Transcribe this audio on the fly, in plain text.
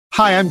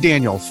Hi, I'm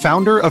Daniel,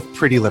 founder of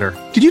Pretty Litter.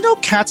 Did you know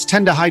cats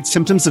tend to hide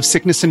symptoms of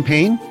sickness and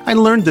pain? I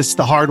learned this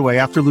the hard way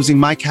after losing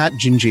my cat,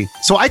 Gingy.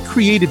 So I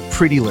created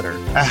Pretty Litter,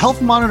 a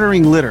health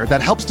monitoring litter that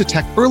helps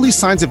detect early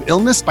signs of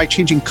illness by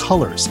changing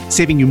colors,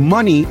 saving you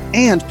money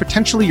and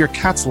potentially your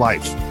cat's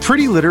life.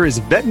 Pretty Litter is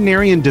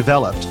veterinarian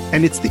developed,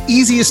 and it's the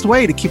easiest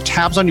way to keep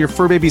tabs on your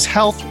fur baby's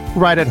health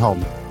right at home.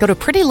 Go to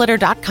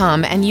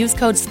prettylitter.com and use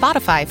code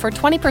SPOTIFY for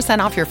 20%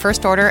 off your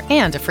first order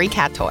and a free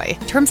cat toy.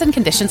 Terms and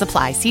conditions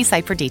apply. See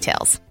site for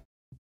details.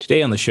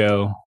 Today on the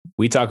show,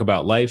 we talk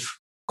about life,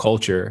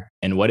 culture,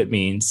 and what it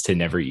means to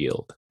never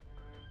yield.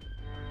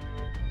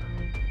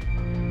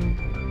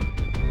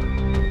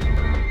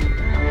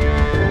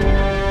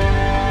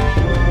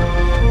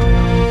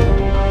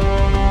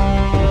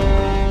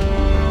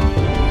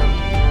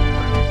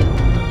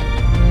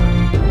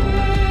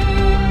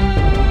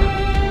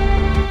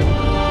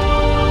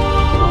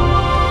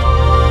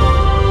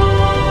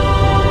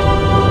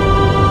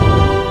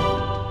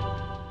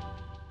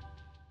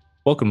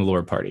 Welcome to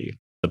Lore Party,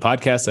 the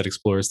podcast that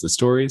explores the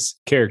stories,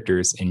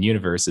 characters, and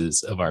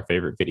universes of our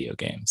favorite video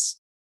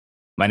games.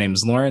 My name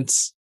is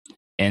Lawrence,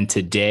 and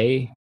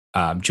today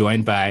I'm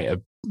joined by a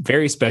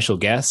very special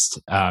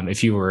guest.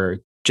 If you were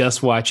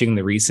just watching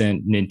the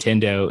recent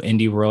Nintendo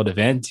Indie World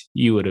event,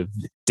 you would have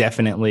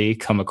definitely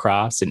come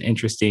across an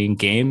interesting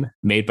game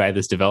made by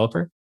this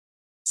developer.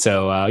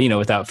 So,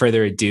 without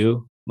further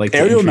ado, like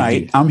Ariel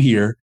Knight, I'm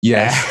here.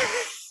 Yes.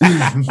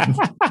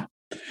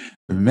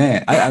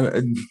 Man,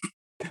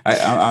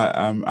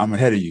 I'm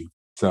ahead of you.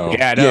 So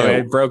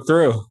it broke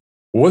through.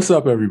 What's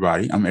up,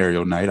 everybody? I'm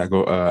Ariel Knight.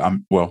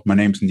 My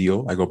name's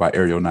Neil. I go by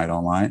Ariel Knight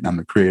online. I'm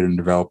the creator and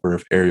developer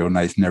of Ariel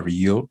Knight's Never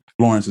Yield.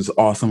 Lawrence is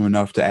awesome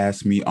enough to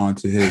ask me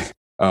onto his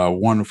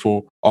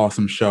wonderful,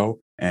 awesome show,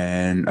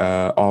 and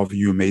all of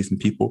you amazing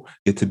people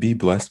get to be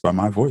blessed by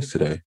my voice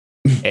today.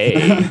 Hey,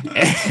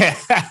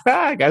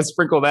 I gotta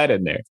sprinkle that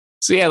in there.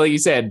 So yeah, like you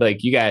said,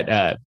 like you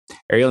got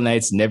Ariel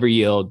Knight's Never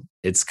Yield.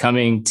 It's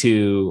coming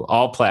to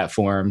all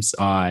platforms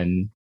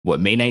on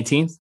May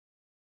 19th?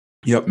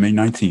 Yep, May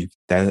 19th.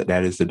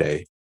 That is the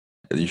day.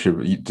 You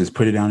just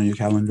put it down in your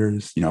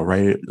calendars,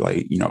 write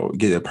it,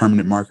 get a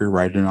permanent marker,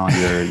 write it on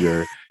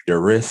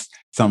your wrist,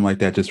 something like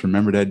that. Just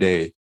remember that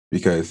day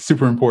because it's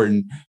super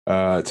important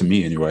to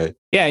me anyway.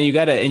 Yeah,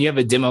 and you have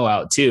a demo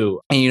out too.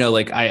 And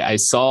I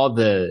saw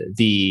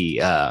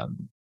the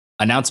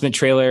announcement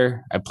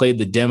trailer. I played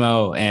the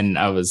demo and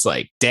I was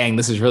like, dang,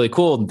 this is really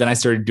cool. And then I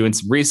started doing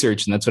some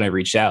research and that's when I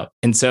reached out.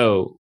 And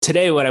so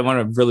today, what I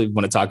want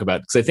to talk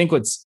about, because I think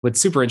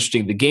what's super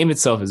interesting, the game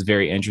itself is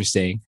very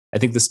interesting. I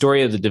think the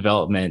story of the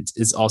development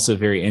is also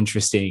very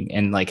interesting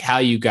and like how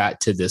you got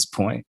to this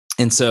point.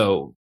 And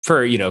so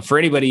for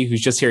anybody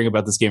who's just hearing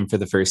about this game for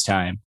the first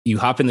time, you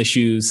hop in the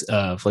shoes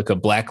of like a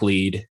black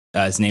lead.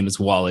 His name is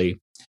Wally.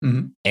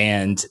 Mm-hmm.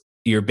 And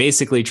you're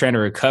basically trying to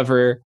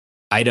recover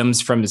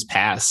items from his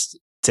past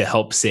to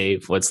help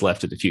save what's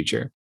left of the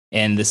future.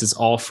 And this is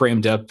all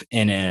framed up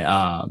in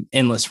an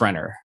endless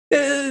runner.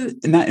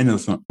 Not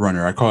endless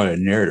runner. I call it a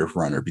narrative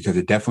runner because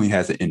it definitely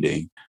has an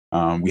ending.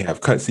 We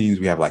have cutscenes.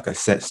 We have like a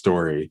set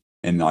story.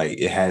 And like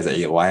it has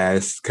a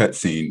last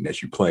cutscene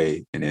that you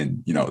play. And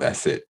then,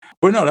 that's it.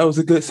 But no, that was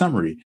a good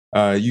summary.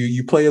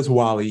 You play as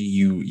Wally.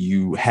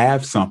 You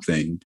have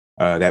something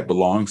that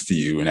belongs to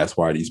you, and that's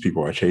why these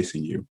people are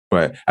chasing you.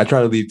 But I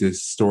try to leave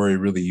this story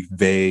really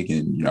vague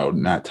and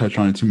not touch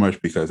on it too much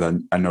because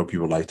I know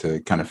people like to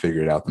kind of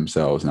figure it out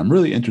themselves, and I'm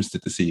really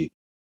interested to see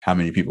how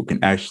many people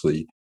can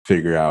actually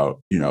figure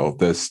out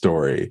the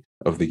story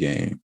of the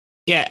game.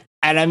 Yeah,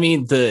 and I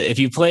mean if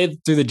you play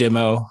through the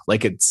demo,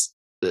 like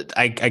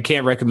I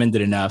can't recommend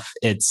it enough.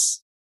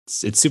 It's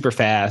super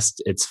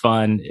fast, it's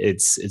fun,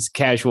 it's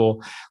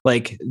casual.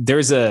 Like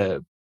there's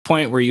a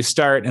point where you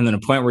start and then a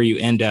point where you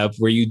end up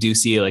where you do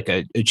see like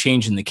a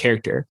change in the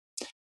character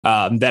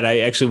that I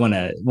actually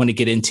want to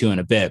get into in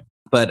a bit.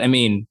 But I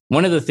mean,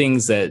 one of the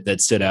things that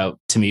stood out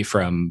to me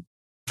from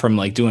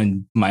like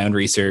doing my own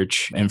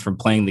research and from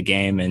playing the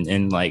game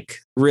and like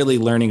really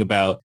learning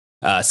about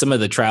some of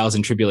the trials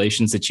and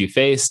tribulations that you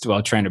faced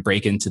while trying to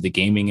break into the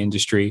gaming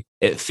industry,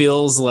 it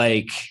feels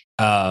like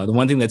the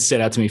one thing that stood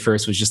out to me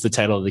first was just the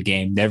title of the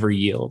game, Never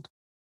Yield.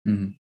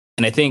 Mm-hmm.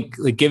 And I think,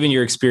 like, given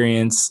your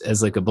experience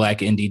as like a Black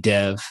indie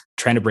dev,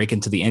 trying to break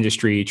into the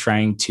industry,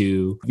 trying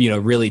to,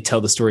 really tell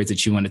the stories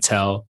that you want to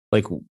tell,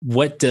 like,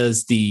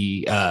 what's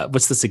the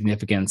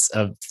significance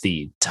of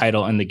the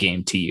title and the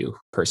game to you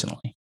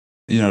personally?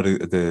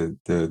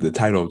 The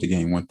title of the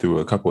game went through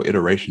a couple of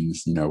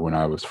iterations, when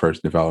I was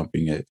first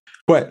developing it.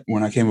 But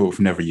when I came up with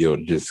Never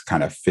Yield, it just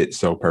kind of fit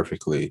so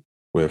perfectly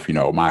with,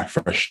 my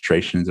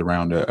frustrations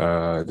around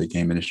the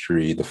game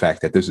industry, the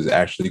fact that this is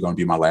actually going to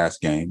be my last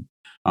game.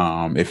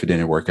 If it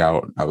didn't work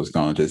out, I was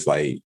going to just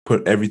like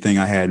put everything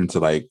I had into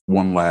like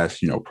one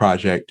last,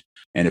 project.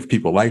 And if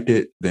people liked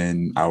it,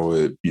 then I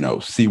would,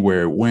 see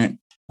where it went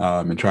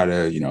and try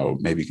to,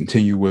 maybe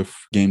continue with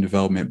game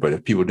development. But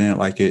if people didn't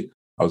like it,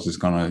 I was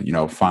just going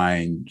to,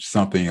 find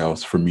something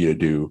else for me to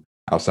do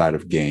outside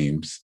of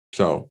games.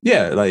 So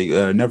yeah, like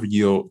Never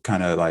Yield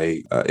kind of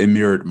like it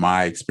mirrored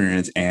my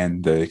experience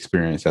and the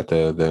experience that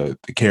the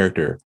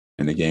character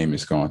in the game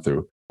is going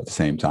through at the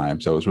same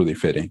time. So it was really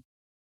fitting.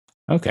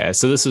 Okay,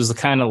 so this was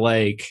kind of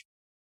like,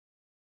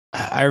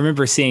 I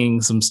remember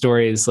seeing some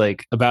stories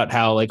like about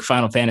how like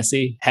Final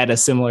Fantasy had a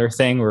similar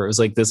thing where it was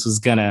like this was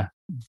gonna,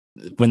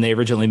 when they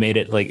originally made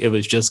it, like it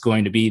was just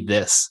going to be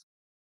this,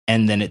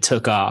 and then it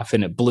took off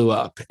and it blew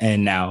up,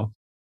 and now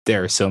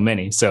there are so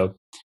many. So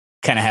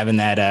kind of having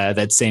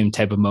that same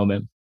type of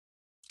moment.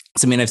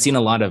 So I mean, I've seen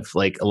a lot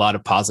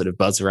of positive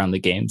buzz around the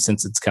game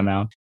since it's come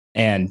out,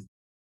 and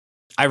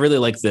I really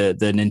like the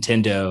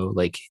Nintendo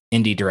like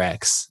indie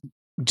directs,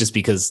 just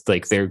because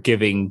like they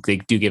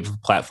do give a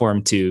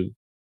platform to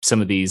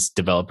some of these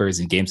developers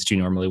and games that you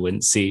normally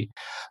wouldn't see.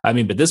 I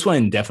mean, but this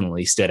one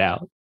definitely stood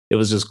out. It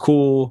was just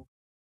cool.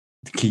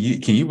 Can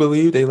you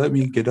believe they let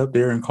me get up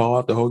there and call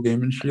out the whole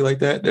game industry like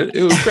that?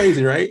 It was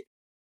crazy, right?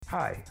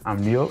 Hi,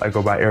 I'm Neil. I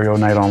go by Aerial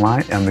Knight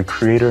Online, and I'm the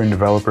creator and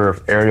developer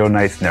of Aerial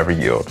Knight's Never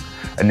Yield,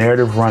 a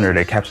narrative runner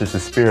that captures the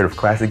spirit of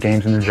classic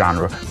games in the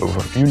genre, but with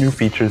a few new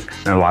features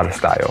and a lot of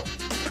style.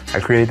 I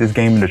created this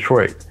game in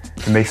Detroit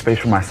to make space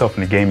for myself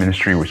in the game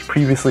industry, which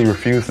previously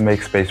refused to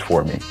make space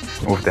for me,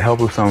 and with the help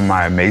of some of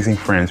my amazing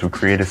friends who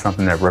created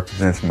something that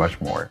represents much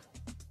more.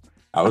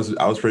 I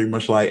was pretty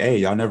much like, hey,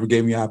 y'all never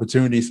gave me an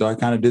opportunity, so I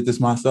kind of did this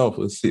myself.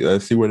 Let's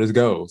see where this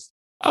goes.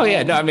 Oh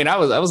yeah, no, I mean, I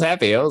was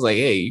happy. I was like,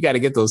 hey, you got to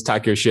get those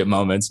talk your shit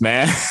moments,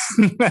 man.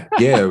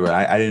 Yeah, but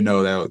I didn't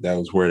know that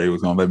was where they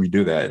was gonna let me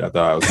do that. I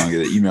thought I was gonna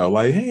get an email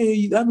like,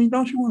 hey, I mean,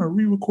 don't you want to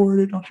re-record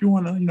it? Don't you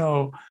want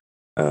to,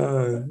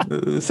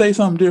 say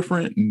something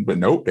different? But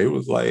nope, they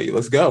was like,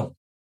 let's go.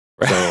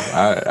 So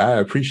I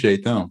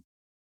appreciate them.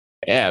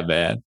 Yeah,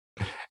 man.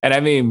 And I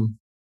mean,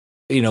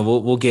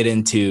 we'll get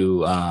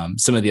into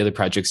some of the other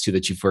projects too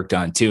that you've worked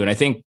on too. And I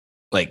think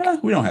like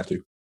we don't have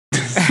to.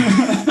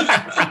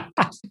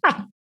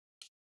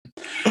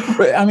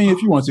 But I mean,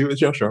 if you want to,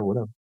 it's your show,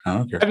 whatever. I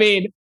don't care. I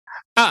mean,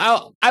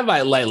 I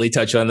might lightly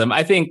touch on them.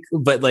 I think,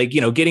 but like,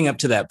 getting up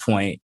to that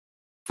point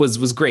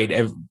was great,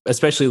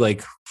 especially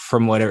like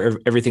from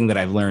everything that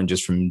I've learned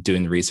just from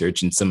doing the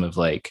research and some of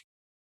like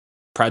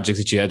projects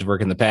that you had to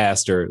work in the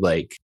past, or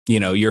like,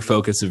 your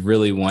focus of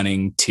really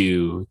wanting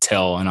to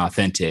tell an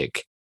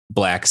authentic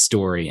Black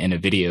story in a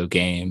video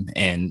game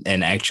and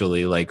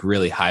actually like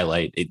really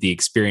highlight the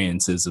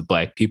experiences of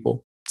Black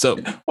people. So,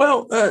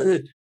 well,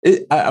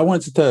 I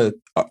wanted to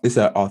it's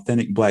an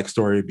authentic Black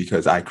story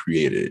because I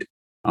created it.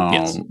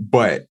 Yes.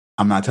 But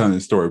I'm not telling the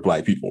story of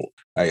Black people.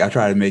 Like, I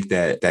try to make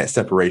that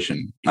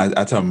separation.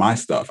 I tell my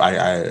stuff.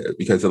 I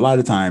because a lot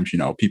of times,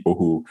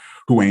 people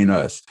who ain't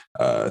us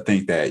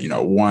think that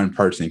one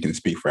person can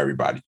speak for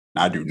everybody.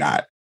 I do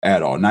not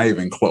at all, not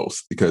even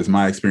close, because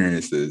my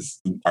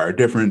experiences are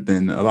different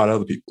than a lot of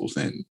other people's.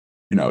 And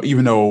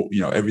even though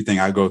everything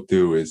I go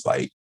through is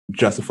like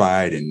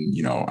justified, and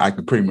I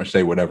could pretty much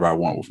say whatever I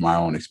want with my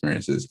own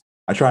experiences,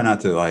 I try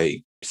not to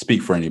like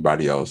speak for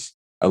anybody else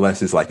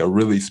unless it's like a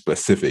really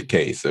specific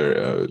case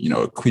or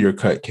a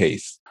clear-cut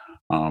case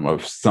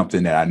of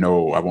something that I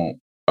know I won't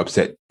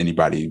upset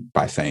anybody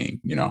by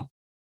saying.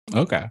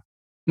 Okay.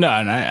 No,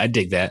 and I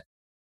dig that.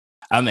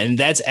 And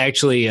that's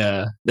actually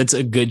that's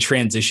a good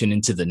transition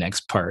into the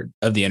next part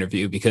of the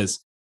interview, because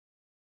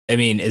I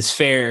mean, it's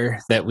fair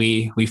that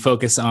we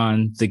focus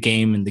on the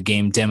game and the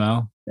game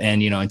demo,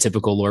 and in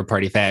typical Lore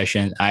Party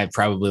fashion, I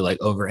probably like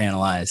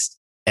overanalyzed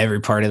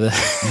every part of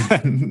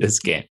this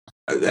game.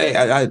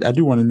 I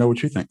do want to know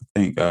what you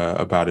think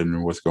about it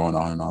and what's going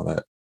on and all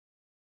that.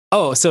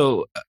 Oh,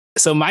 so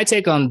my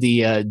take on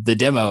the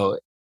demo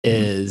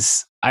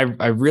is I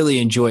really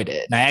enjoyed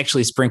it, and I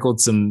actually sprinkled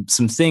some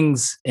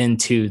things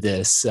into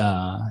this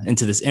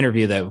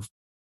interview that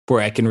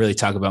where I can really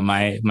talk about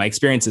my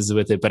experiences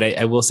with it. But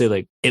I will say,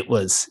 like, it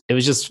was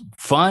just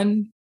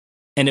fun,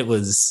 and it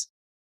was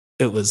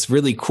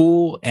really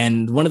cool.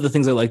 And one of the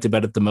things I liked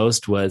about it the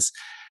most was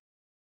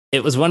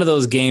it was one of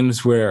those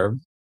games where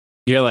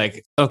you're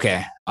like,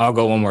 okay, I'll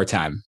go one more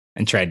time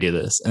and try to do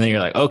this, and then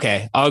you're like,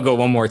 okay, I'll go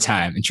one more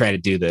time and try to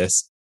do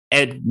this.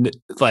 And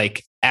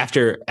like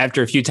after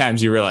a few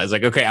times, you realize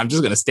like, okay, I'm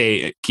just gonna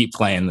keep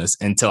playing this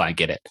until I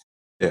get it.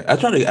 Yeah, I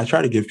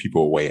try to give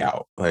people a way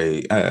out.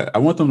 Like I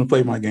want them to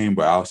play my game,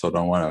 but I also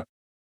don't want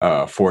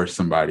to force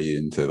somebody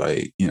into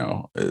like,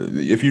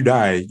 if you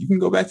die, you can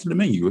go back to the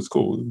menu. It's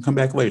cool. You can come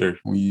back later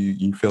when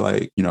you feel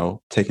like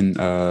taking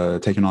on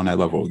that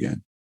level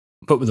again.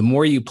 But the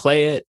more you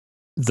play it,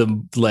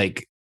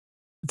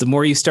 the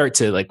more you start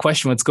to like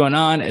question what's going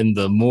on, and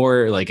the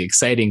more like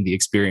exciting the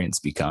experience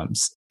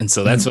becomes. And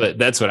so that's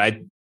what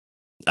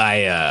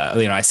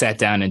I sat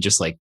down and just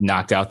like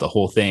knocked out the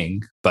whole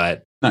thing.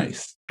 But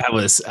nice.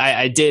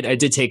 I did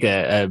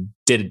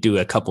do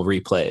a couple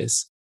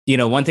replays.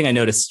 One thing I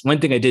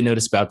did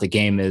notice about the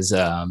game is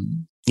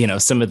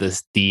some of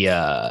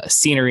the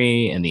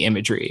scenery and the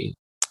imagery.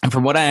 And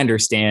from what I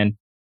understand,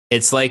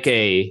 it's like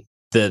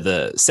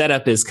the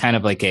setup is kind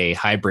of like a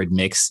hybrid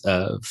mix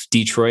of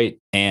Detroit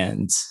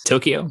and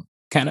Tokyo,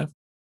 kind of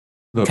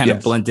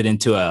blended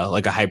into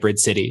a hybrid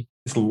city.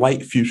 It's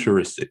light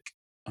futuristic.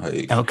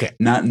 Like, Okay.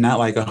 not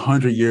like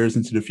 100 years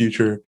into the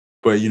future,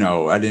 but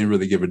I didn't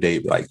really give a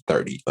date, like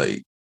 30,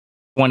 like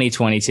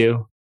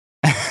 2022.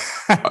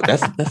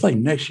 that's like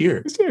next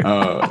year.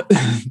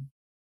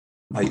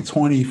 Like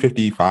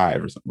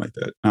 2055 or something like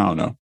that. I don't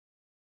know.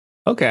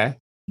 Okay.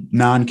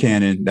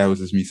 Non-canon. That was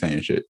just me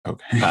saying shit.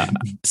 Okay.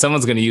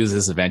 Someone's going to use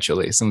this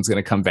eventually. Someone's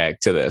going to come back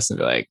to this and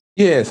be like,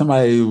 yeah,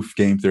 somebody with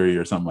game theory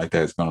or something like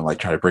that is going to like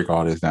try to break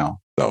all this down.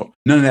 So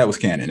none of that was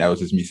canon. That was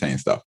just me saying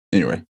stuff.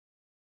 Anyway.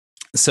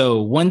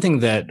 So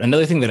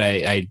another thing that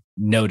I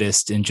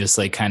noticed in just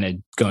like kind of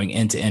going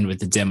end to end with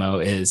the demo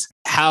is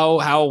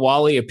how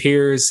Wally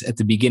appears at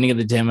the beginning of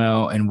the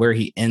demo and where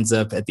he ends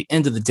up at the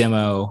end of the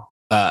demo.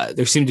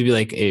 There seemed to be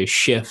like a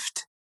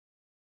shift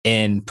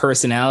in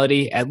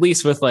personality, at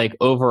least with like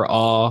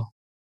overall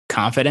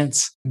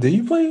confidence. Did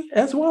you play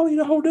as Wally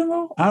the whole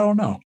demo? I don't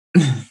know.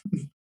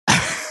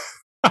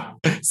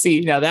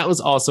 See, now that was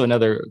also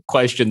another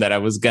question that I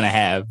was going to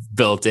have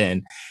built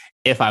in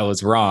if I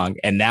was wrong.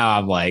 And now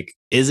I'm like,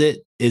 is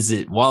it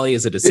Wally?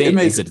 Is it a same? It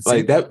makes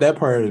like that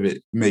part of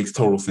it makes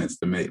total sense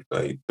to me.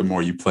 Like the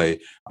more you play,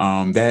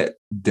 that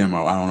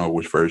demo, I don't know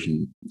which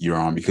version you're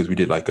on because we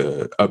did like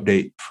a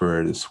update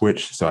for the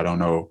Switch. So I don't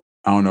know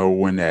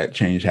when that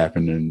change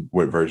happened and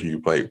what version you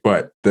played,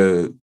 but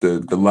the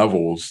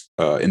levels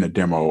in the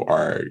demo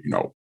are,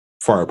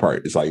 far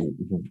apart. It's like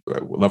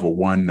level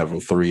 1, level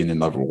 3, and then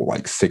level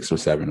like 6 or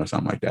 7 or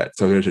something like that.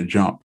 So there's a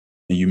jump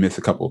and you miss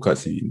a couple of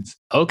cutscenes.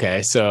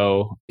 Okay.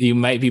 So you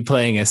might be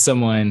playing as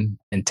someone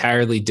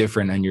entirely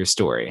different on your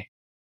story,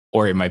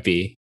 or it might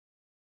be.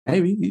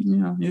 Maybe,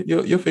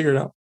 you'll figure it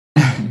out.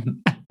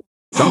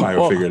 Somebody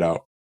will figure it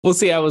out. Well,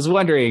 see, I was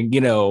wondering,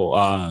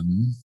 because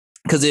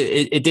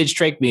it did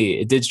strike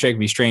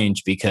me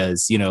strange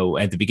because,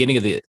 at the beginning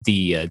of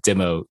the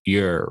demo,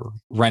 you're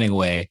running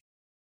away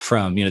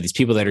from, these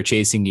people that are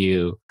chasing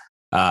you,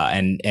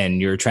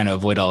 and you're trying to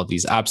avoid all of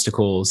these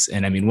obstacles.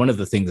 And I mean, one of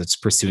the things that's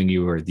pursuing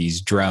you are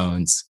these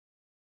drones,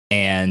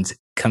 and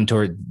come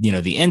toward,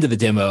 the end of the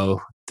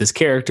demo, this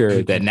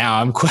character that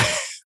now I'm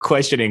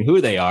questioning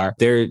who they are,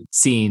 they're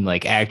seen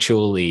like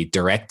actually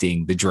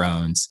directing the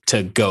drones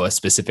to go a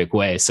specific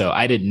way. So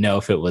I didn't know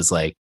if it was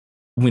like,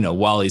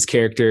 Wally's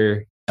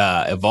character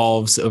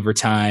evolves over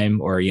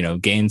time or,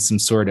 gains some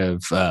sort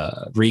of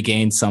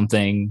regains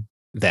something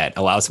that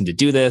allows him to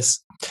do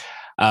this.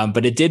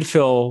 But it did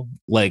feel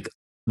like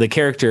the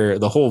character,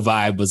 the whole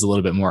vibe was a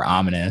little bit more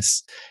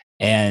ominous.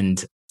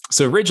 And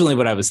so originally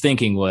what I was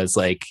thinking was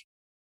like,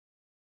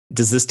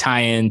 does this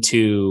tie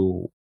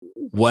into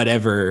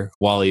whatever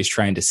Wally is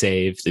trying to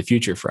save the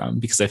future from?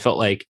 Because I felt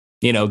like,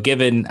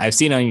 given I've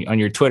seen on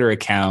your Twitter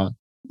account,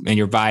 in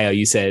your bio,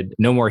 you said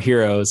No More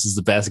Heroes is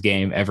the best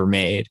game ever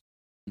made.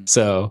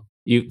 So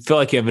you feel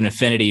like you have an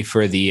affinity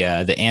for the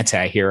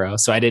anti-hero.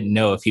 So I didn't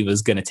know if he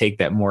was going to take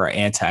that more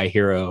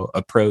anti-hero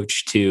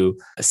approach to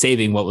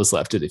saving what was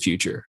left of the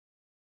future.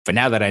 But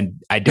now that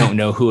I don't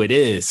know who it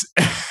is,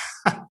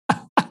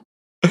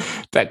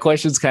 that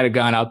question's kind of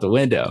gone out the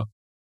window.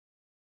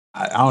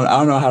 I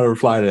don't know how to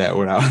reply to that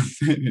without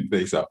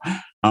think so.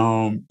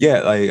 No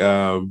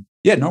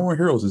More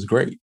Heroes is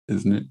great,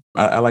 isn't it?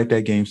 I like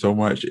that game so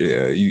much.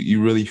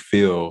 You really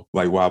feel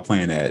like while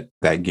playing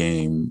that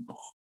game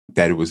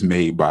that it was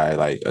made by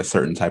like a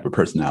certain type of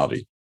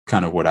personality.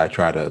 Kind of what I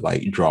try to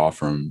like draw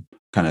from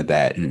kind of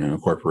that and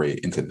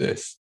incorporate into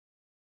this.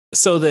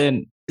 So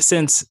then,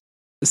 since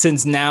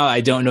now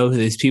I don't know who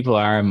these people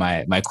are, and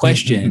my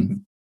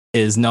question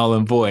is null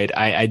and void,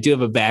 I do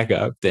have a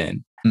backup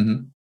then.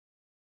 Mm-hmm.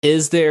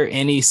 Is there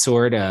any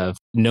sort of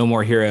No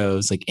More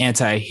Heroes, like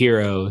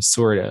anti-hero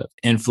sort of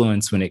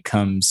influence when it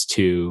comes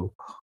to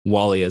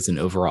Wally as an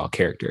overall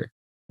character?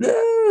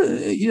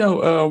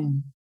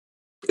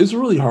 It's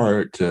really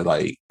hard to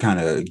like kind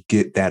of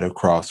get that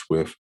across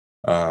with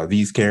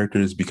these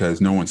characters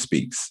because no one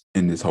speaks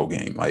in this whole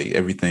game. Like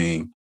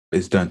everything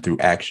is done through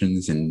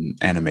actions and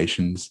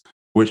animations,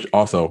 which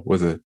also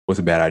was a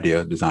bad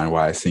idea design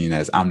wise, seeing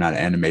as I'm not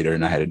an animator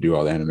and I had to do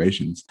all the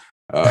animations.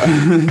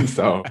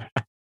 So.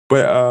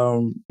 But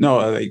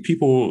no, like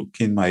people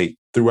can like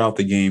throughout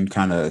the game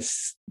kind of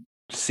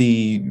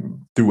see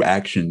through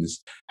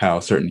actions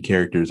how certain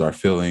characters are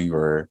feeling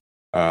or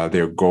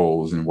their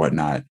goals and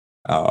whatnot.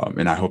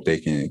 And I hope they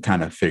can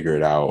kind of figure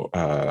it out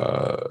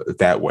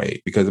that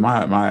way, because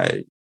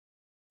my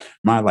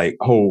like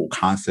whole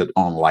concept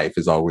on life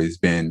has always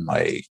been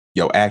like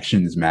your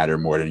actions matter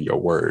more than your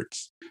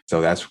words.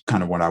 So that's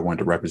kind of what I want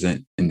to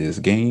represent in this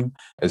game,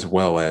 as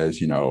well as,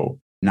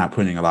 not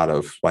putting a lot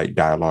of like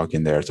dialogue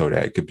in there so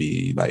that it could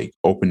be like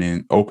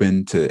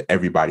open to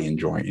everybody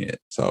enjoying it.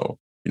 So,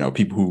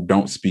 people who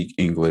don't speak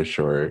English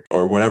or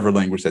whatever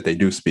language that they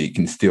do speak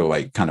can still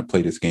like kind of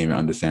play this game and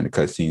understand the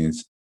cutscenes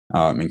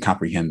and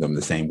comprehend them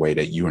the same way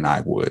that you and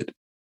I would.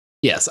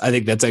 Yes, I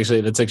think that's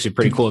actually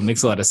pretty cool. It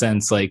makes a lot of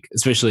sense. Like,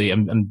 especially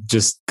I'm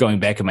just going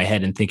back in my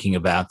head and thinking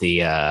about the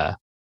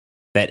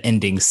that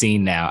ending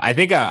scene now. I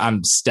think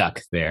I'm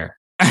stuck there.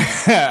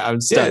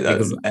 I'm stuck.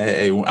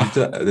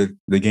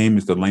 The game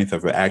is the length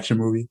of an action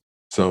movie.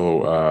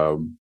 So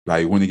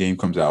like when the game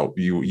comes out,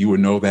 you would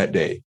know that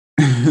day.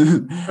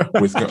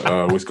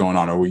 what's going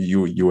on, or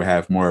you will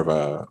have more of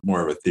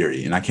a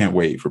theory. And I can't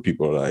wait for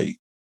people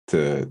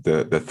to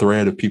the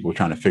thread of people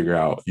trying to figure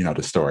out,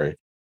 the story.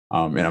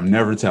 And I'm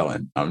never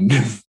telling. I'm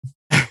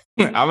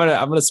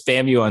gonna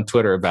spam you on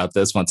Twitter about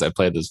this once I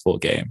play this full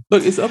game.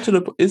 Look, it's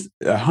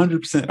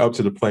 100% up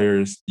to the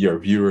players, your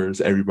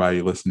viewers,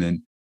 everybody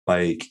listening.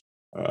 Like,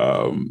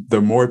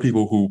 the more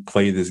people who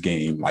play this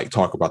game, like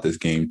talk about this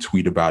game,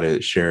 tweet about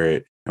it, share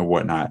it, and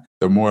whatnot,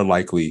 the more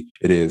likely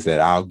it is that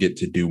I'll get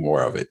to do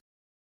more of it.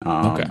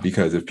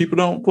 Because if people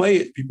don't play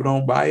it, people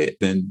don't buy it,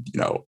 then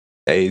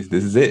hey,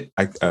 this is it.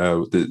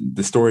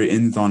 The story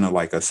ends on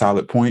a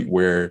solid point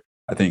where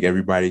I think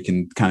everybody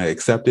can kind of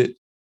accept it.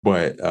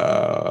 But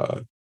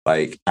I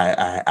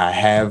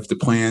have the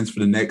plans for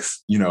the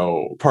next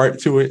part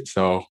to it.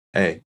 So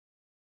hey,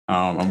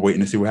 I'm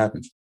waiting to see what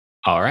happens.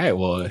 All right.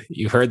 Well,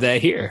 you heard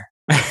that here.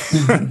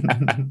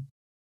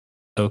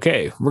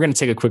 Okay, we're going to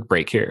take a quick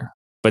break here,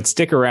 but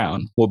stick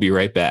around. We'll be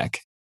right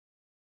back.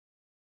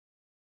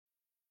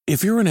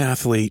 If you're an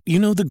athlete, you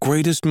know the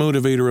greatest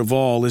motivator of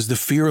all is the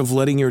fear of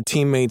letting your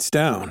teammates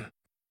down.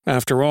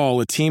 After all,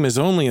 a team is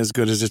only as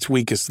good as its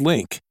weakest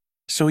link.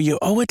 So you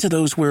owe it to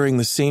those wearing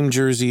the same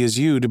jersey as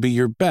you to be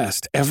your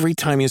best every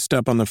time you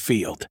step on the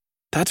field.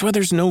 That's why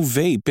there's no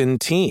vape in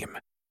team.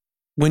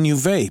 When you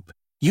vape,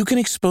 you can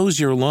expose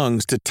your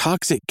lungs to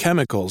toxic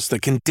chemicals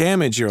that can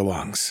damage your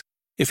lungs.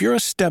 If you're a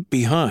step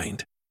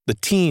behind, the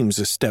team's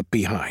a step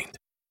behind.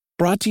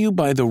 Brought to you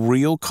by The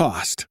Real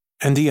Cost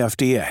and the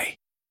FDA.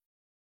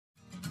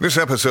 This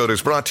episode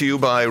is brought to you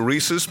by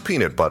Reese's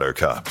Peanut Butter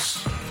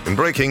Cups. In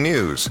breaking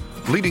news,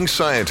 leading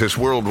scientists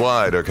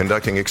worldwide are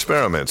conducting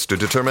experiments to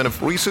determine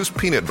if Reese's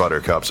Peanut Butter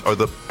Cups are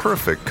the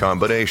perfect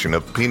combination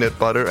of peanut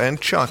butter and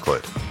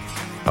chocolate.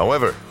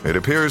 However, it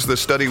appears the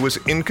study was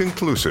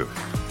inconclusive,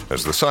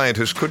 as the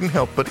scientists couldn't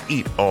help but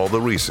eat all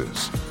the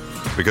Reese's.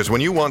 Because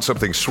when you want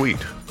something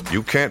sweet,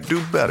 you can't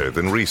do better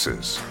than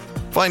Reese's.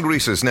 Find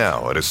Reese's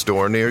now at a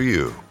store near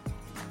you.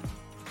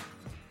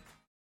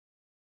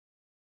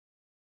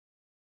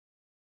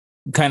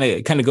 Kind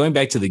of going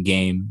back to the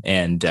game,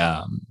 and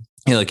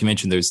like you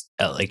mentioned, there's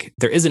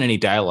there isn't any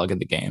dialogue in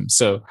the game,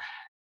 so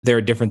there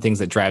are different things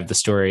that drive the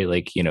story,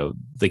 like you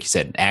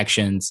said,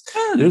 actions.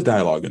 There's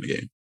dialogue in the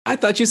game. I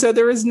thought you said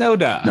there was no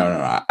dialogue.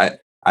 No.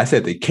 I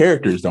said the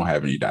characters don't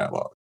have any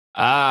dialogue.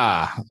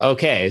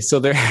 Okay, so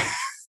there.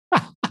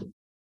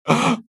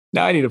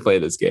 Now I need to play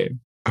this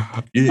game.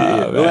 The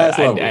last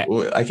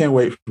level. I can't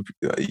wait.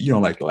 You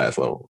don't like the last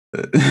level.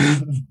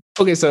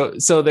 Okay,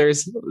 so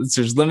there's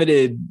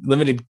limited,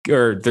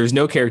 or there's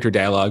no character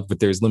dialogue, but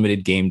there's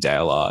limited game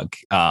dialogue,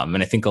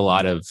 and I think a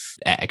lot of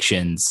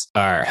actions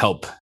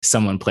help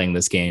someone playing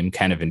this game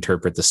kind of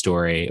interpret the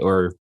story,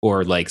 or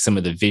like some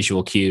of the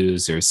visual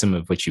cues, or some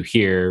of what you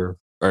hear,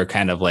 or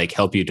kind of like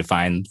help you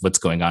define what's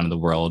going on in the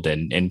world,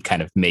 and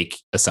kind of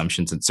make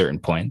assumptions at certain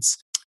points.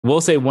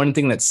 We'll say one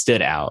thing that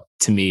stood out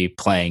to me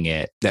playing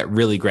it that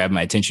really grabbed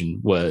my attention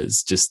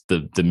was just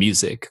the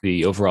music,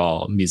 the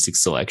overall music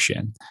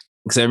selection.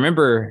 Because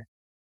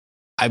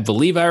I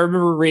believe I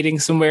remember reading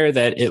somewhere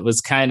that it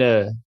was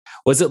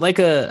was it like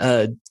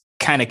a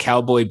kind of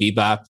Cowboy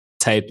Bebop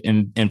type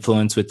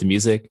influence with the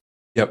music?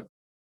 Yep.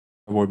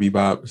 Cowboy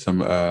Bebop, some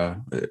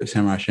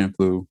Samurai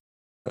Champloo,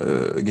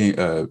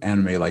 game,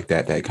 anime like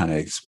that kind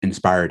of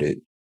inspired it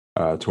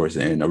towards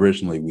the end.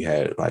 Originally, we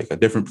had like a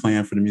different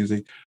plan for the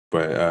music,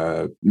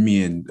 but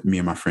me and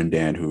my friend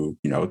Dan, who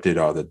did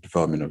all the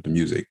development of the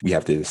music, we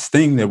have this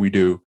thing that we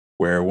do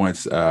where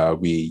once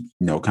we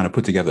kind of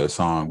put together a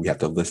song, we have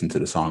to listen to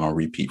the song on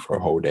repeat for a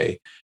whole day.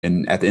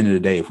 And at the end of the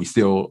day, if we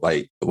still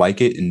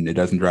like it and it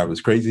doesn't drive us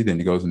crazy, then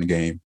it goes in the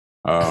game.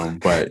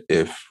 But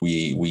if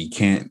we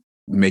can't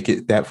make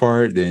it that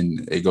far,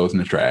 then it goes in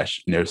the trash.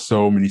 And there's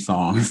so many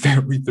songs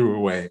that we threw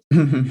away.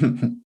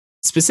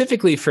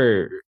 Specifically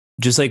for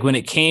just like when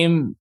it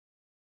came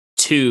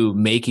to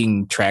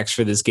making tracks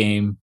for this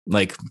game,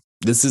 like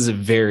this is a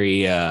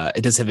very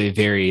it does have a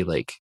very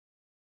like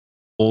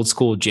old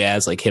school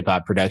jazz, like hip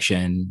hop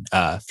production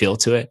feel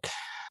to it.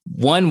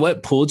 One,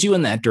 what pulled you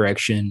in that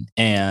direction?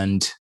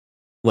 And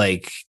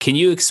like, can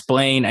you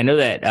explain? I know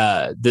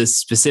that the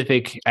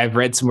specific, I've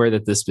read somewhere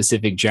that the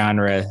specific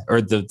genre,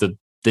 or the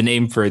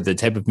name for the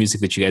type of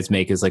music that you guys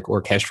make is like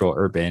orchestral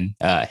urban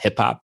hip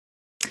hop.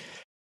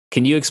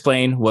 Can you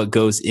explain what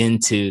goes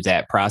into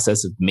that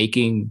process of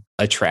making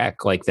a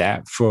track like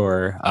that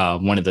for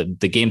one of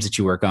the games that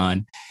you work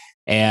on?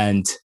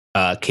 And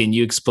can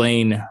you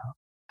explain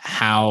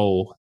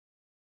how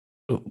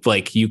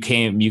like you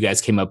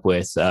guys came up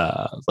with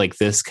like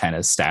this kind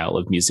of style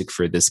of music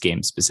for this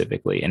game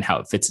specifically, and how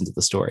it fits into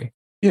the story?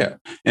 Yeah.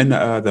 And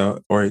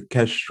the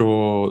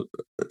orchestral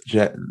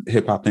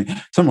hip hop thing,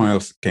 someone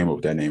else came up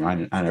with that name.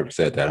 I never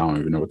said that. I don't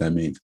even know what that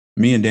means.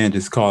 Me and Dan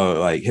just call it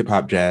like hip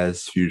hop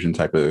jazz fusion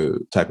type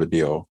of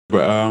deal.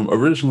 But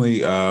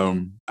originally, I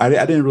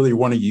didn't really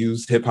want to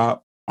use hip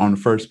hop on the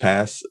first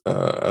pass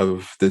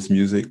of this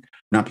music.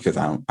 Not because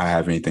I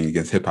have anything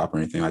against hip hop or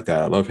anything like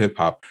that. I love hip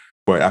hop,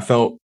 but I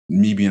felt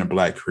me being a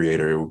Black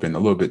creator, it would have been a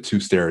little bit too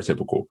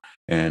stereotypical,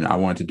 and I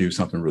wanted to do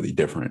something really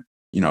different.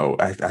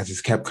 I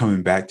just kept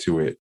coming back to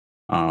it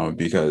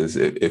because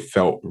it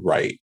felt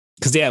right.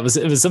 Because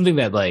it was something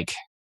that like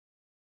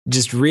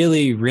just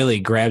really, really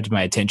grabbed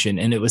my attention.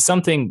 And it was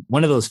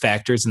one of those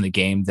factors in the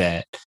game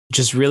that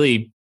just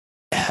really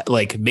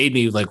like made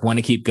me like want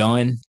to keep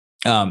going.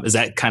 Is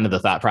that kind of the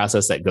thought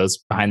process that goes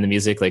behind the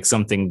music? Like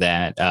something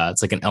that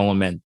it's like an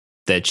element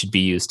that should be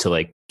used to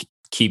like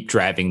keep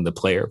driving the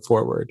player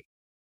forward.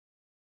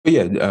 But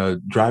yeah,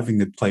 driving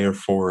the player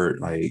forward,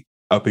 like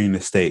upping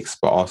the stakes,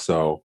 but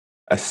also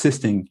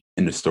assisting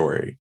in the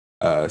story.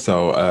 A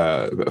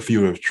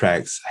few of the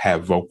tracks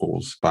have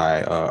vocals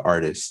by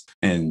artists,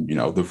 and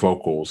the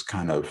vocals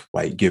kind of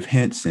like give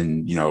hints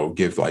and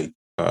give like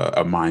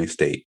a mind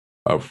state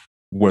of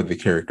where the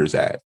character's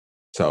at.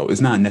 So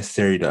it's not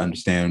necessary to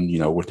understand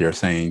what they're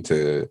saying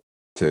to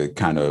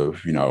kind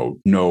of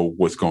know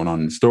what's going on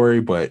in the story,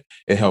 but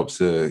it helps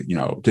to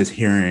just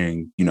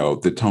hearing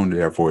the tone of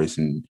their voice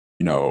and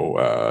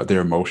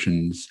their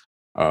emotions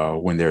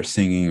when they're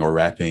singing or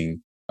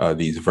rapping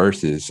these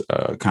verses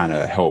kind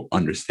of help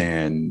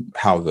understand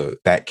how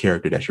that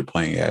character that you're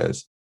playing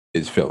as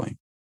is feeling.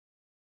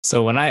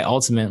 So when I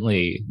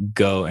ultimately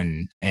go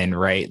and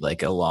write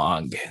like a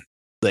long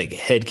like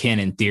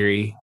headcanon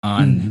theory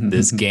on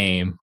this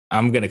game,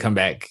 I'm gonna come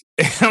back.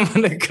 I'm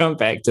gonna come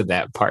back to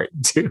that part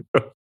too.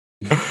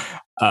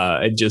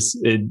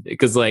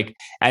 Because like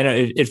I know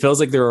it feels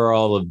like there are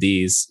all of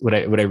these. What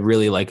I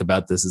really like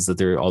about this is that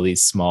there are all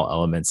these small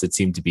elements that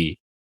seem to be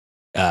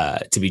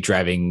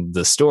driving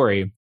the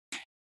story.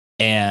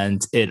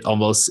 And it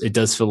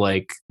does feel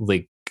like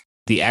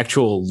the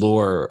actual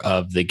lore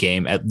of the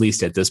game, at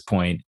least at this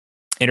point,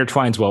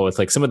 intertwines well with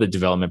like some of the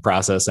development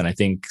process, and I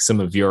think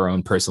some of your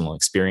own personal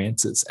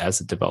experiences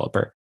as a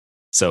developer.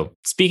 So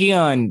speaking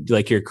on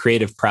like your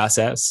creative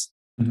process,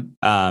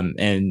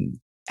 and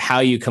how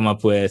you come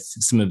up with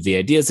some of the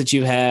ideas that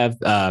you have,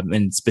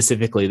 and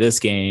specifically this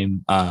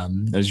game, I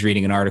was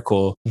reading an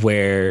article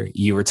where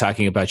you were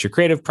talking about your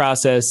creative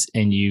process,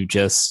 and you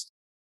just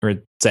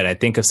said, I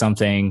think of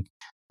something.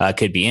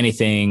 Could be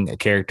anything, a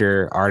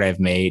character, art I've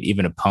made,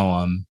 even a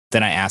poem.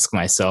 Then I ask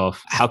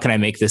myself, how can I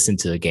make this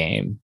into a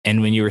game?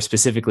 And when you were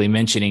specifically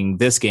mentioning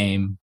this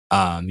game,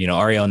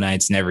 Aerial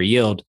Knights Never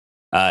Yield,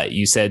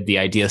 you said the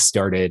idea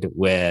started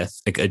with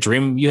like a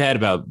dream you had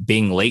about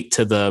being late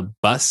to the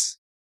bus.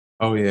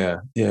 Oh yeah.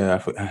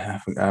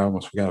 I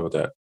almost forgot about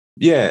that.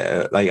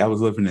 Yeah, like I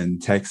was living in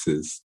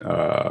Texas,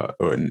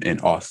 or in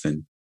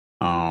Austin,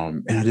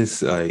 and I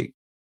just like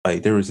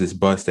there was this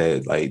bus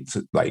that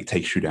like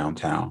takes you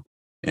downtown.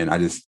 And I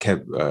just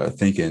kept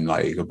thinking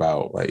like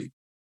about like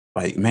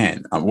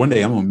man, one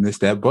day I'm gonna miss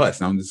that bus,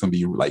 and I'm just gonna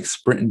be like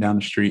sprinting down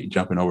the street,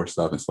 jumping over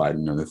stuff and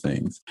sliding under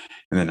things.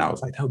 And then I was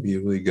like, that would be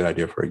a really good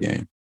idea for a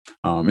game.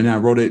 And then I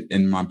wrote it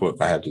in my book.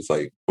 I have this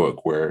like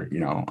book where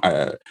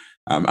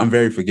I'm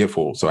very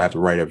forgetful, so I have to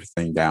write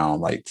everything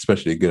down, like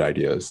especially good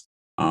ideas.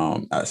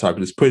 So I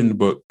just put it in the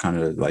book, kind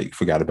of like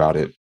forgot about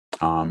it.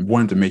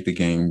 Wanted to make the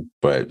game,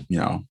 but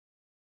a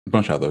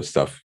bunch of other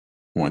stuff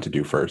I wanted to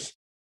do first.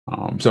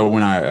 So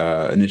when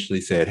I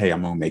initially said, hey,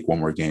 I'm going to make one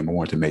more game, I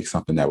wanted to make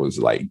something that was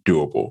like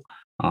doable,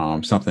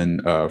 something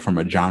from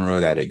a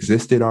genre that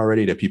existed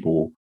already that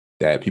people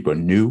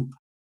knew,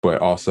 but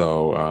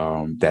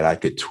also that I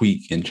could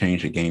tweak and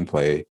change the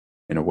gameplay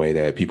in a way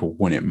that people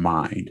wouldn't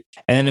mind.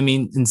 And I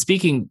mean, and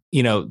speaking,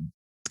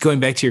 going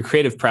back to your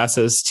creative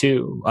process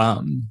too,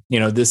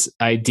 this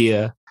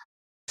idea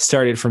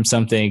started from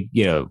something,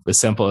 as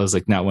simple as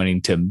like not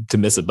wanting to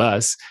miss a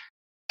bus.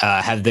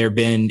 Have there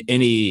been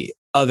any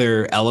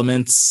other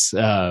elements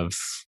of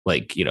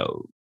like,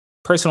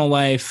 personal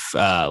life,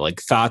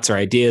 like thoughts or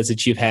ideas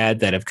that you've had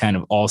that have kind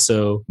of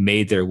also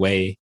made their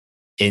way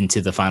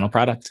into the final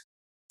product?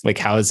 Like,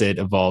 how has it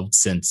evolved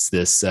since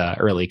this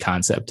early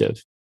concept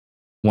of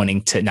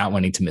not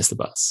wanting to miss the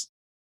bus?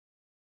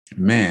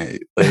 Man,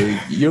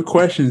 like your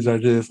questions are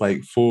just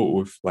like full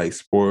with like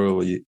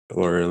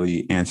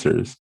spoilerly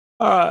answers.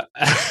 I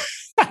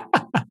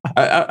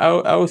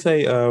would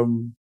say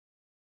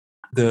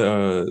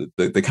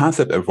the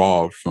concept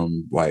evolved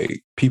from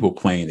like people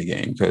playing the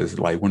game, because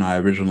like when I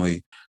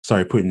originally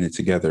started putting it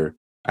together,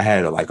 I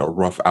had like a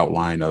rough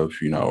outline of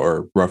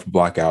or rough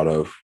block out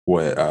of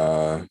what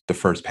the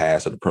first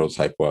pass of the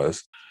prototype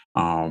was,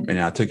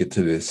 and I took it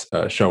to this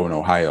show in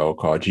Ohio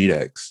called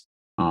GDEX,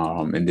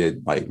 and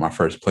did like my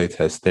first play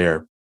test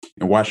there.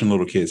 And watching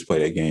little kids play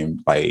that game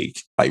like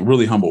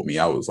really humbled me.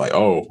 I was like,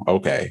 oh,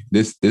 okay,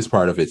 this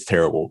part of it's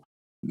terrible.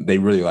 They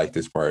really like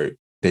this part.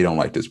 They don't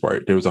like this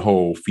part. There was a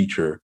whole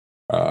feature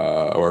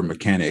or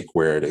mechanic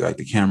where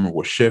the camera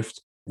will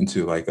shift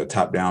into like a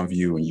top-down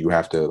view, and you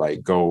have to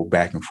like go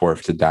back and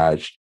forth to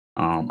dodge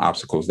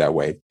obstacles that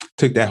way.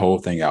 Took that whole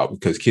thing out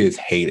because kids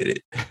hated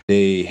it.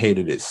 They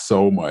hated it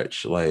so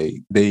much. Like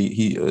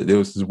there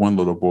was this one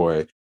little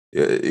boy.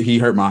 He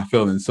hurt my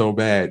feelings so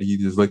bad. He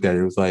just looked at it.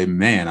 It was like,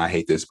 man, I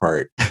hate this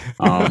part.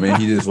 And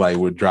he just like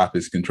would drop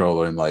his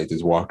controller and like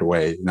just walked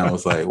away. And I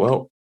was like,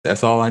 well,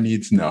 that's all I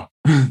need to know.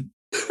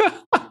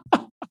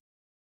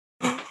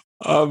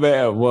 Oh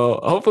man, well,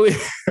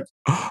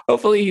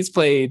 hopefully he's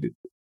played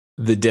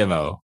the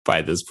demo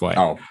by this point.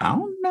 Oh, I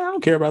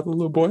don't care about the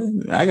little boy.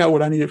 I got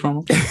what I needed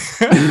from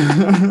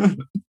him.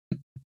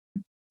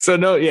 So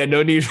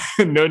no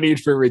need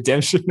for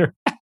redemption.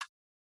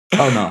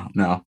 Oh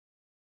no.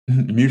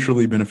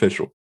 Mutually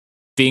beneficial.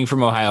 Being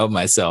from Ohio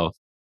myself,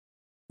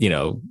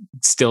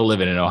 still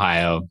living in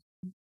Ohio,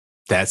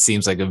 that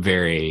seems like a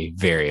very,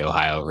 very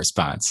Ohio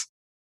response.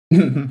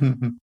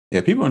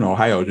 Yeah, people in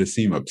Ohio just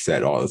seem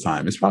upset all the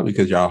time. It's probably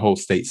because y'all whole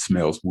state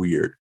smells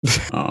weird.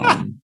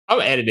 I'm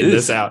editing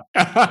this out.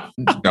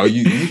 No,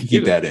 you can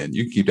keep that in.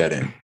 You can keep that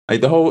in.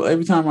 Like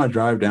every time I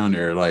drive down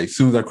there, like as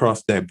soon as I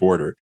cross that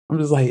border, I'm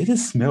just like, it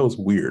just smells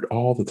weird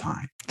all the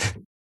time.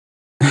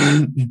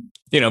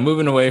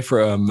 Moving away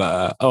from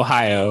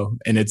Ohio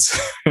and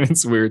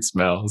its weird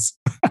smells.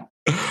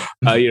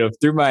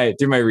 Through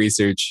my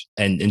research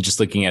and just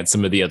looking at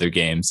some of the other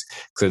games,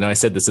 because I know I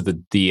said this at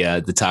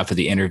the top of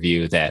the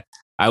interview that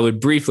I would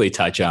briefly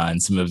touch on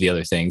some of the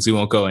other things. We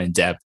won't go in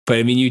depth, but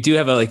I mean, you do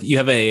have it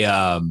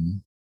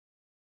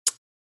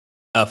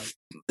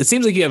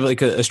seems like you have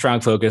like a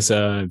strong focus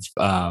of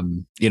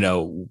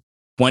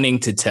wanting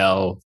to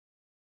tell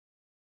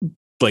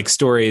like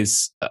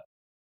stories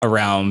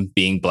around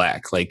being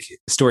Black, like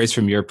stories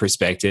from your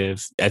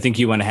perspective. I think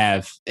you want to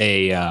have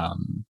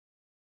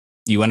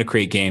you want to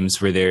create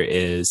games where there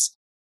is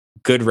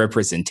good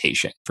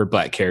representation for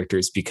Black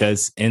characters,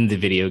 because in the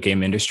video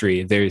game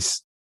industry,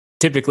 there's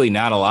typically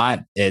not a lot.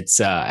 It's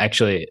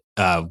actually,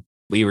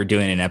 we were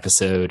doing an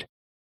episode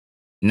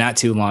not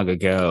too long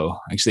ago,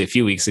 actually a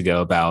few weeks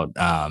ago, about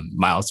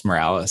Miles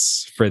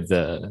Morales for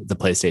the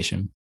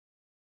PlayStation.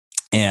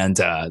 And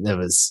that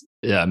was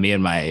me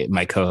and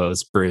my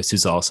co-host, Bruce,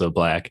 who's also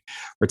Black.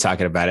 We're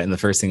talking about it. And the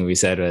first thing we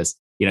said was,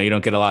 you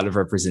don't get a lot of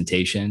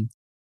representation.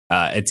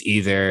 It's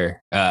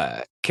either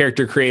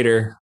character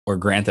creator or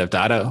Grand Theft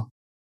Auto.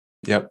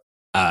 Yep.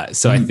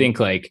 So I think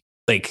like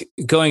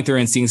going through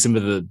and seeing some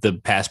of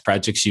the past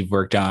projects you've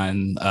worked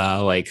on,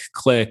 like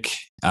Click,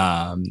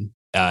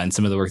 and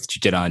some of the work that you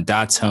did on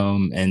Dot's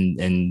Home,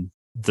 and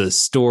the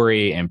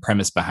story and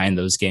premise behind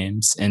those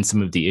games, and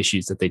some of the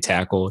issues that they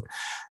tackled,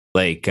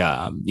 like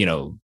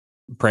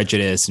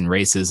prejudice and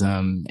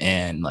racism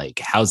and like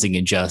housing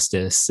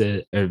injustice,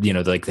 or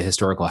like the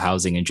historical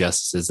housing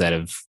injustices that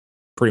have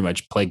pretty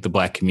much plagued the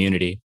Black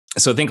community.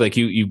 So I think like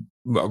you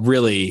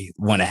really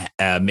want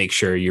to make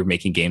sure you're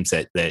making games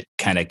that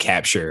kind of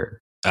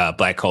capture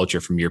Black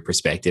culture from your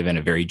perspective in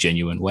a very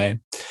genuine way.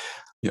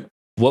 Yeah.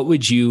 What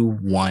would you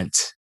want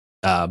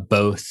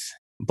both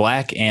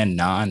Black and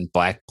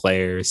non-Black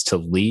players to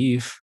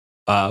leave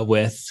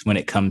with when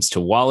it comes to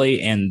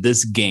Wally and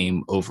this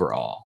game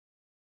overall?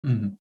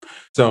 Mm-hmm.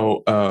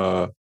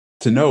 So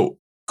to note,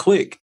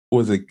 Click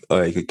was a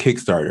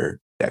Kickstarter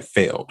that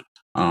failed.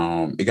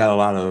 It got a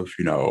lot of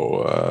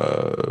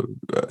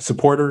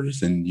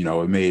supporters, and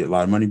it made a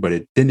lot of money, but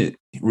it didn't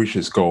reach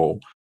its goal,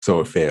 so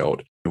it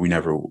failed, and we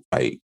never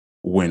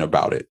went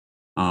about it.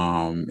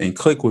 And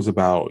Click was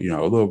about a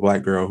little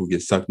Black girl who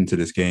gets sucked into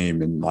this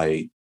game,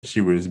 and she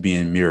was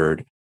being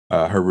mirrored.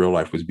 Her real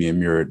life was being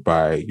mirrored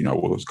by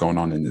what was going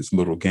on in this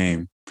little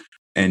game.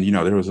 And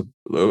there was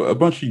a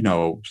bunch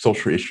of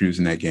social issues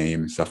in that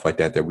game and stuff like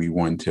that we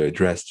wanted to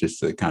address, just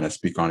to kind of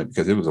speak on it,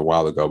 because it was a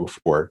while ago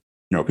before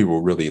people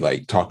were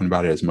really talking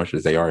about it as much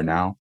as they are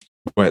now.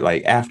 But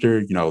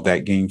after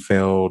that game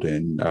failed,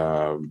 and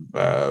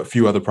a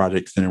few other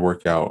projects didn't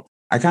work out,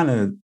 I kind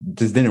of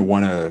just didn't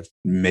want to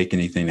make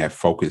anything that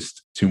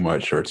focused too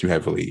much or too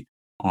heavily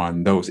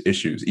on those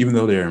issues, even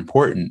though they're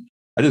important.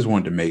 I just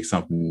wanted to make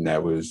something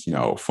that was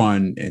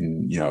fun,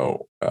 and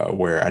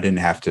where I didn't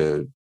have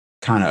to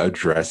kind of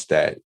address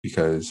that,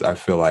 because I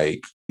feel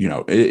like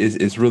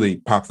it's really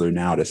popular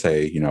now to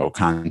say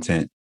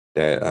content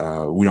that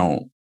we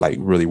don't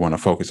really want to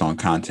focus on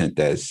content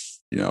that's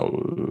I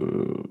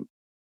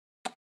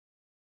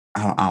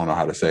don't know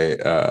how to say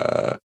it,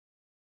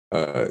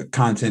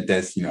 content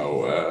that's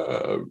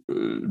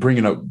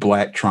bringing up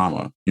Black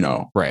trauma,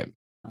 right,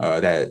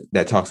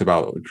 that talks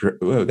about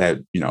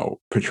that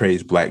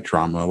portrays Black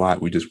trauma a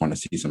lot. We just want to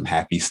see some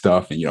happy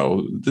stuff and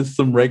just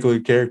some regular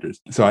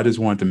characters. So I just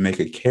wanted to make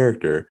a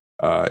character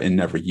in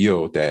Never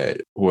Yield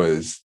that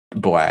was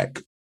Black,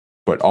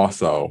 but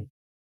also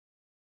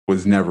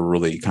was never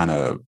really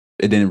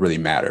it didn't really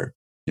matter.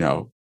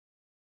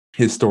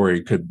 His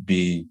story could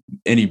be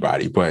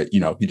anybody, but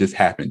he just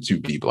happened to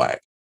be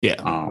Black.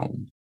 Yeah.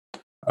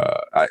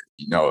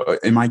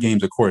 In my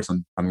games, of course,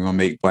 I'm going to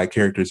make Black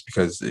characters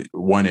because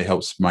one, it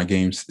helps my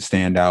games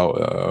stand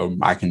out.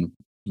 I can,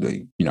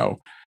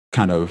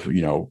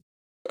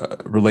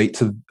 relate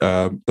to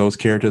those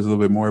characters a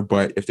little bit more.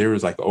 But if there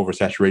was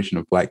oversaturation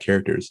of Black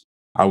characters,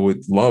 I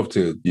would love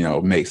to,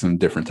 make some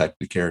different types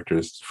of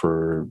characters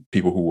for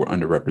people who were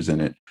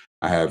underrepresented.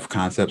 I have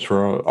concepts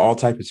for all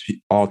types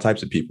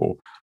of people.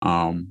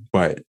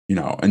 But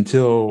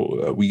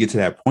until we get to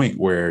that point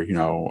where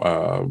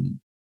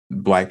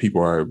Black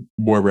people are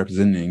more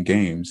represented in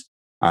games,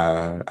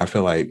 I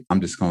feel like I'm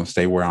just going to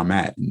stay where I'm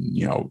at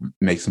and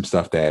make some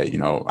stuff that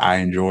I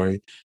enjoy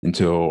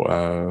until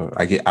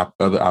I get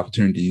other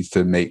opportunities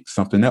to make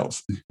something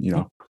else.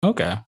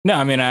 Okay. No,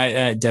 I mean,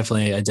 I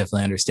definitely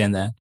understand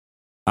that.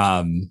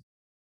 And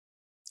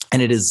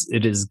it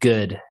is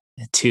good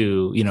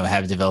to,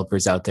 have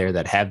developers out there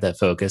that have that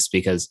focus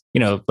because,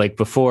 like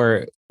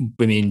before,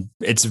 I mean,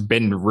 it's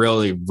been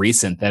really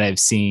recent that I've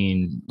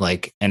seen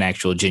like an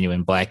actual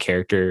genuine Black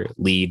character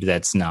lead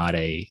that's not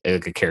a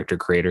character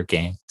creator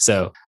game.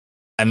 So,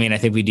 I mean, I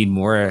think we need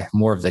more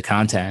of the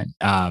content.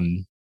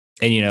 And,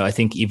 I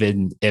think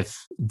even if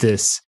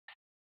this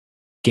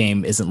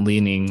game isn't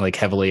leaning like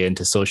heavily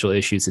into social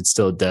issues, it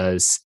still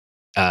does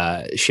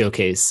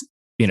showcase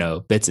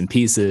bits and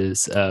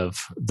pieces of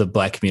the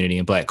Black community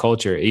and Black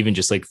culture, even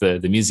just like the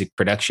music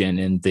production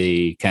and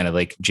the kind of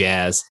like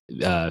jazz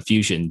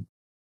fusion,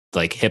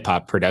 like hip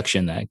hop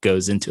production that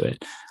goes into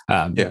it.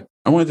 Yeah,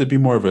 I wanted it to be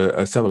more of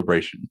a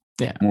celebration,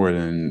 more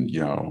than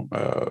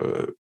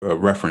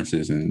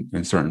references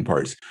in certain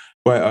parts.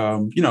 But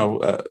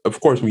of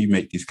course, when you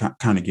make these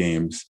kind of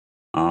games,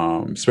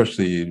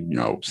 especially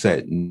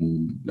set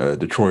in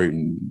Detroit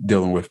and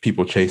dealing with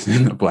people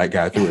chasing a Black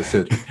guy through a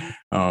city,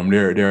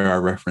 there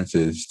are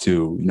references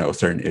to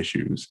certain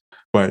issues,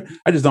 but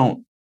I just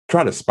don't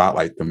try to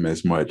spotlight them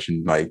as much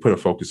and like put a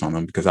focus on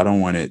them because I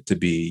don't want it to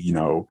be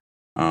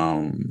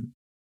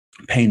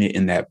painted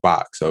in that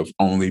box of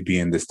only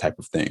being this type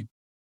of thing.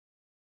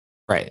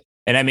 Right.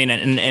 And I mean,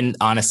 and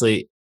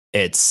honestly,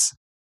 it's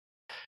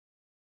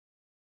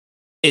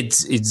good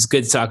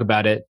to talk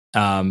about it,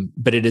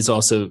 but it is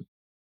also.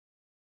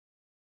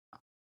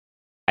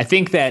 I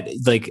think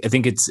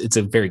it's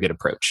a very good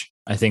approach.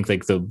 I think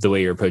like the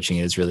way you're approaching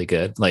it is really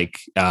good. Like,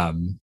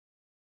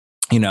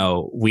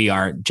 we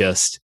aren't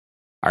just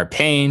our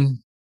pain,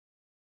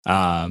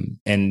 and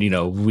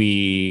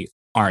we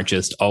aren't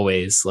just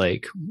always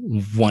like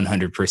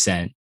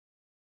 100%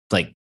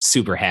 like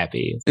super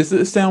happy. It's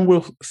a Sam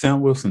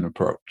Wilson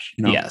approach.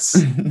 Yes,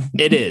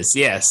 it is.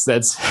 Yes,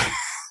 that's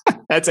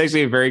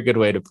actually a very good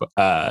way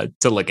to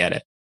look at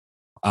it.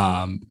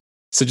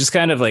 So just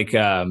kind of like.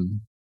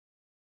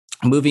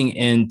 Moving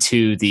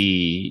into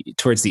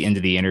towards the end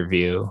of the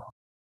interview,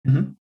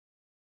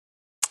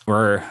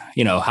 we're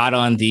hot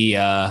on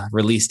the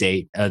release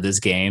date of this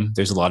game.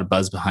 There's a lot of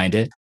buzz behind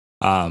it.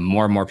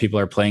 More and more people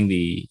are playing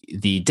the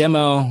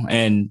demo,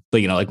 and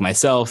like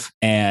myself,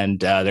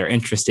 and they're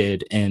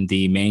interested in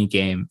the main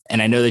game.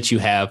 And I know that you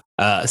have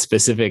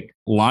specific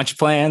launch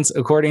plans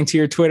according to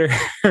your Twitter,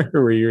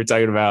 where you were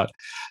talking about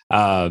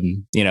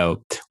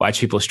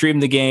watch people stream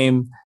the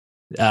game,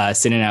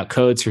 sending out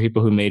codes for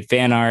people who made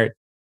fan art,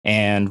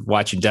 and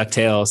watching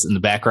DuckTales in the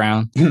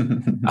background.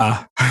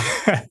 But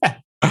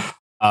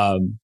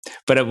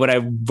what I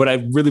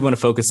really want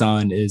to focus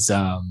on is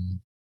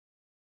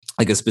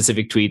like a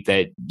specific tweet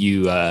that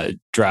you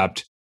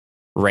dropped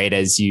right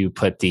as you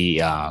put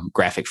the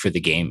graphic for the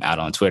game out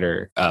on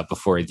Twitter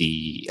before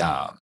the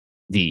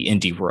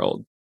Indie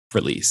World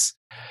release.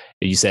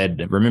 You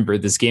said, "Remember,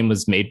 this game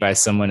was made by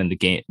someone in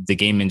the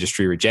game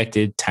industry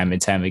rejected time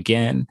and time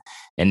again,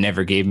 and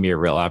never gave me a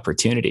real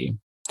opportunity."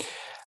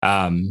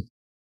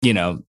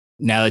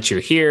 Now that you're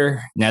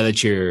here, now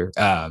that you're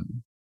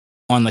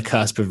on the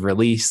cusp of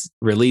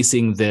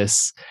releasing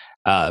this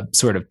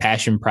sort of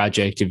passion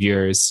project of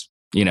yours,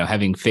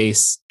 having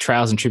faced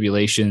trials and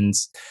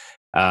tribulations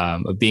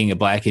of being a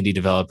Black indie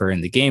developer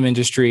in the game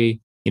industry,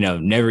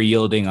 never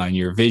yielding on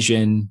your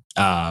vision,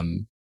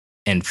 and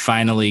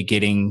finally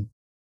getting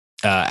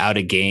out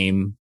a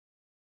game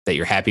that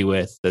you're happy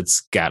with,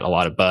 that's got a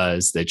lot of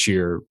buzz, that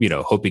you're,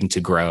 hoping to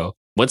grow.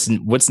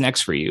 What's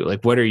next for you?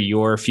 Like, what are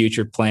your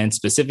future plans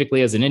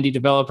specifically as an indie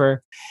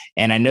developer?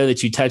 And I know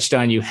that you touched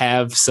on, you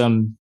have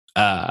some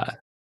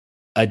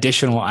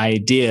additional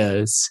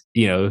ideas,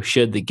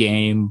 should the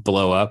game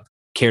blow up.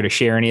 Care to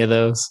share any of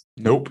those?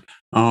 Nope.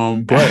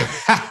 But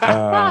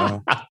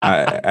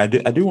I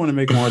do want to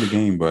make more of the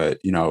game, but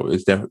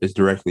it's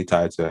directly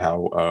tied to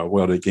how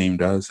well the game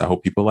does. I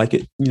hope people like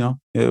it.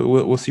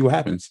 We'll see what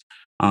happens.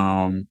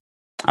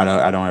 I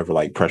don't ever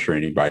like pressure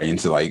anybody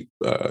into like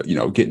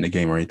getting the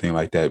game or anything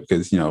like that,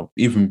 because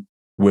even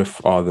with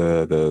all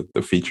the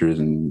features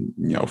and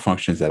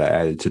functions that I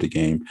added to the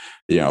game,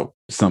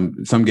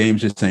 some games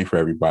just ain't for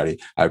everybody.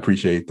 I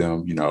appreciate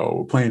them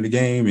playing the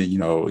game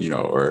and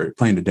or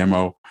playing the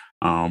demo,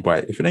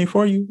 but if it ain't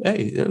for you,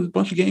 hey, there's a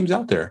bunch of games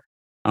out there.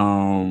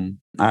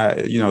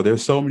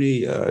 There's so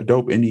many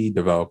dope indie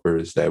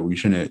developers that we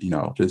shouldn't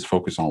just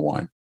focus on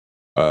one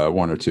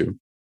or two.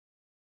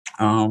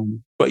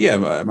 But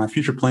yeah, my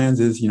future plans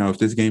is, if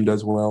this game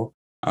does well,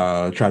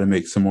 try to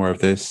make some more of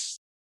this.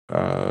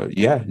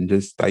 And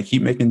just like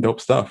keep making dope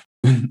stuff.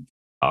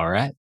 All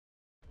right.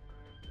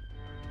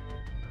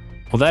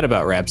 Well, that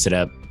about wraps it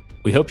up.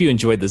 We hope you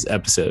enjoyed this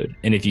episode.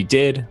 And if you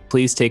did,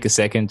 please take a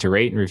second to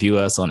rate and review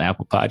us on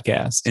Apple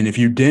Podcasts. And if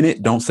you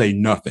didn't, don't say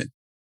nothing.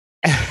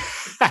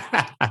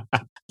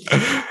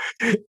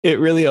 It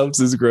really helps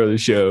us grow the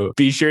show.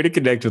 Be sure to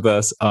connect with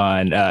us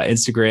on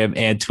Instagram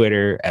and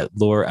Twitter at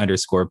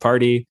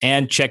lore_party,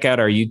 and check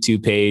out our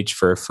YouTube page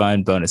for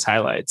fun bonus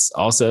highlights.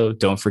 Also,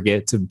 don't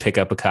forget to pick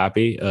up a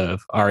copy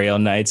of Ariel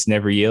Knights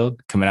Never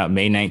Yield, coming out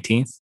May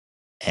 19th.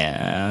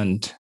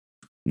 And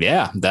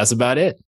yeah, that's about it.